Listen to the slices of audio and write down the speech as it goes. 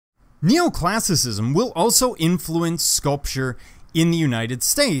Neoclassicism will also influence sculpture in the United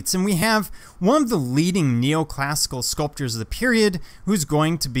States, and we have one of the leading neoclassical sculptors of the period who's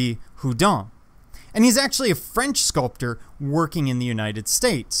going to be Houdon. And he's actually a French sculptor working in the United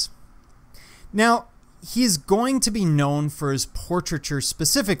States. Now, he's going to be known for his portraiture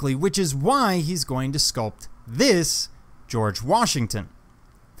specifically, which is why he's going to sculpt this George Washington.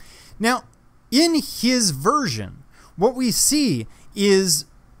 Now, in his version, what we see is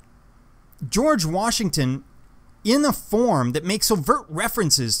George Washington in a form that makes overt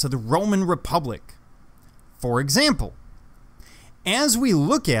references to the Roman Republic. For example, as we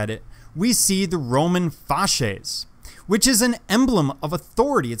look at it, we see the Roman fasces, which is an emblem of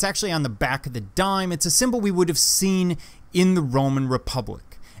authority. It's actually on the back of the dime. It's a symbol we would have seen in the Roman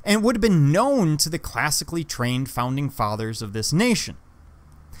Republic, and it would have been known to the classically trained founding fathers of this nation.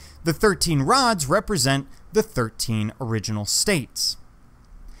 The 13 rods represent the 13 original states.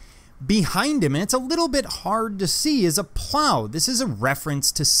 Behind him, and it's a little bit hard to see, is a plow. This is a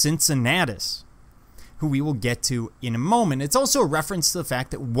reference to Cincinnatus, who we will get to in a moment. It's also a reference to the fact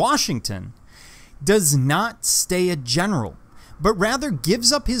that Washington does not stay a general, but rather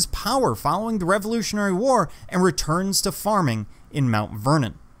gives up his power following the Revolutionary War and returns to farming in Mount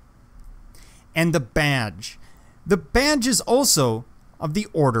Vernon. And the badge. The badge is also of the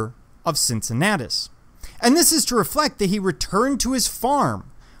Order of Cincinnatus. And this is to reflect that he returned to his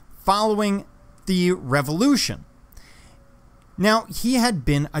farm following the Revolution. Now, he had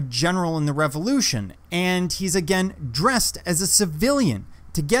been a general in the Revolution, and he's again dressed as a civilian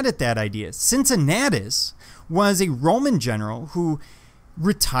to get at that idea. Cincinnatus was a Roman general who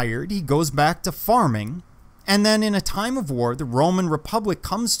retired. He goes back to farming, and then in a time of war, the Roman Republic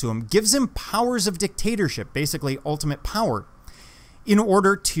comes to him, gives him powers of dictatorship, basically ultimate power, in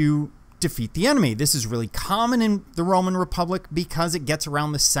order to defeat the enemy. This is really common in the Roman Republic because it gets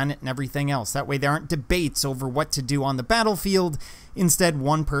around the Senate and everything else. That way there aren't debates over what to do on the battlefield. Instead,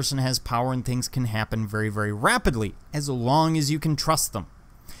 one person has power and things can happen very, very rapidly, as long as you can trust them.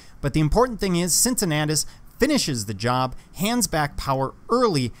 But the important thing is Cincinnatus finishes the job, hands back power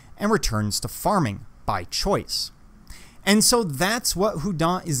early, and returns to farming by choice. And so that's what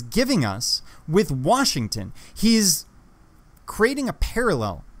Houdon is giving us with Washington. He's creating a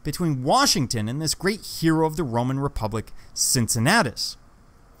parallel between Washington and this great hero of the Roman Republic, Cincinnatus.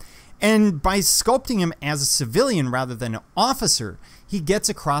 And by sculpting him as a civilian rather than an officer, he gets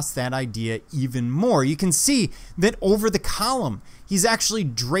across that idea even more. You can see that over the column, he's actually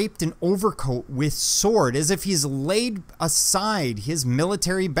draped an overcoat with sword, as if he's laid aside his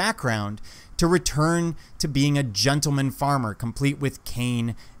military background to return to being a gentleman farmer, complete with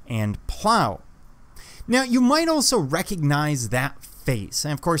cane and plow. Now, you might also recognize that face.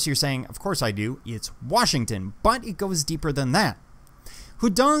 And of course you're saying, of course I do, it's Washington, but it goes deeper than that.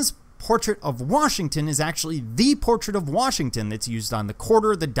 Houdon's portrait of Washington is actually the portrait of Washington that's used on the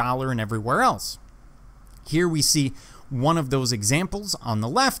quarter, the dollar, and everywhere else. Here we see one of those examples on the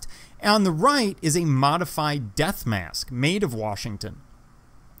left, and on the right is a modified death mask made of Washington.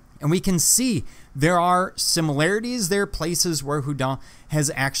 And we can see there are similarities. There are places where Houdon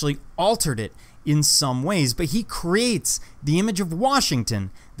has actually altered it in some ways, but he creates the image of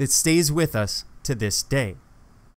Washington that stays with us to this day.